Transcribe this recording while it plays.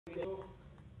The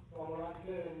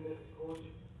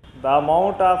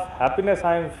amount of happiness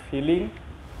I am feeling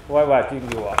while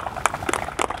watching you all.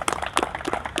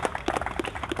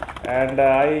 And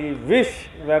I wish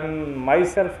when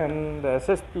myself and the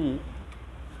SSP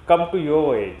come to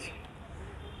your age,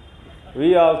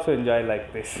 we also enjoy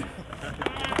like this.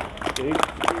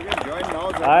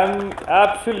 I am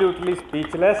absolutely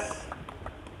speechless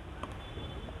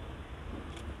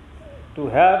to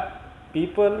have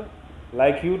people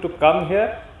like you to come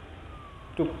here,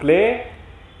 to play,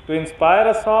 to inspire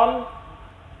us all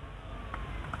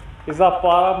is of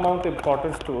paramount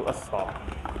importance to us all.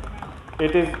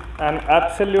 It is an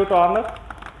absolute honor.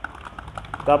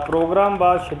 The program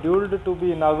was scheduled to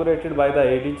be inaugurated by the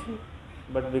ADG,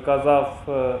 but because of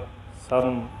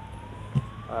some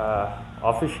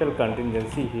official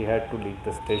contingency, he had to leave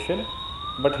the station,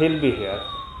 but he'll be here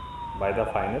by the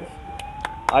finals.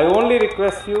 I only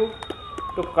request you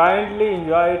to kindly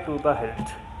enjoy to the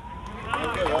hilt.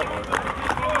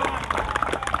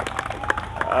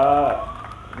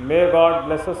 May God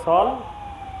bless us all,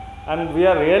 and we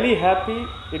are really happy.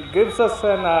 It gives us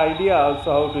an idea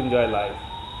also how to enjoy life.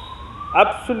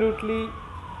 Absolutely,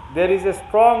 there is a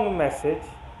strong message.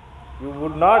 You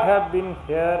would not have been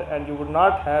here and you would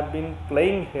not have been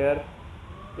playing here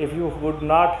if you would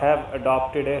not have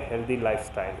adopted a healthy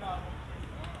lifestyle.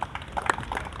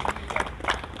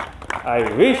 I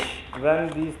wish when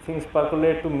these things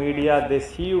percolate to media, they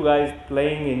see you guys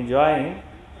playing, enjoying.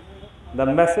 The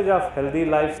message of healthy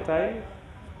lifestyle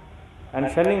and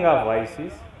shunning of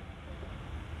vices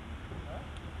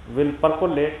will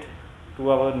percolate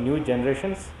to our new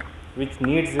generations, which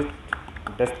needs it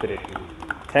desperately.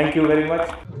 Thank you very much.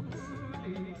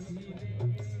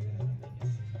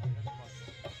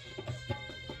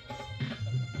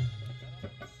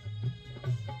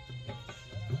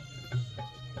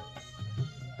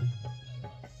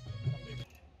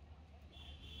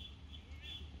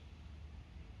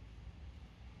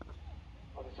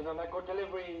 Another good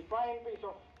delivery, fine piece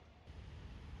of.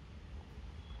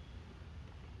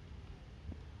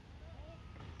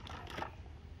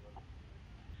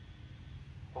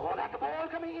 Oh, that the ball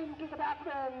coming into the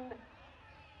batsman.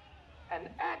 And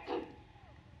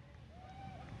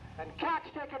catch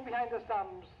taken behind the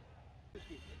stumps.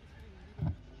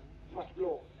 Must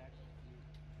blow.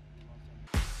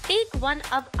 Take one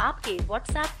अब आपके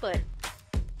WhatsApp पर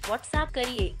WhatsApp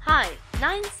करिए hi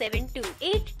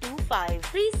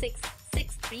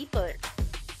 9728253663 पर।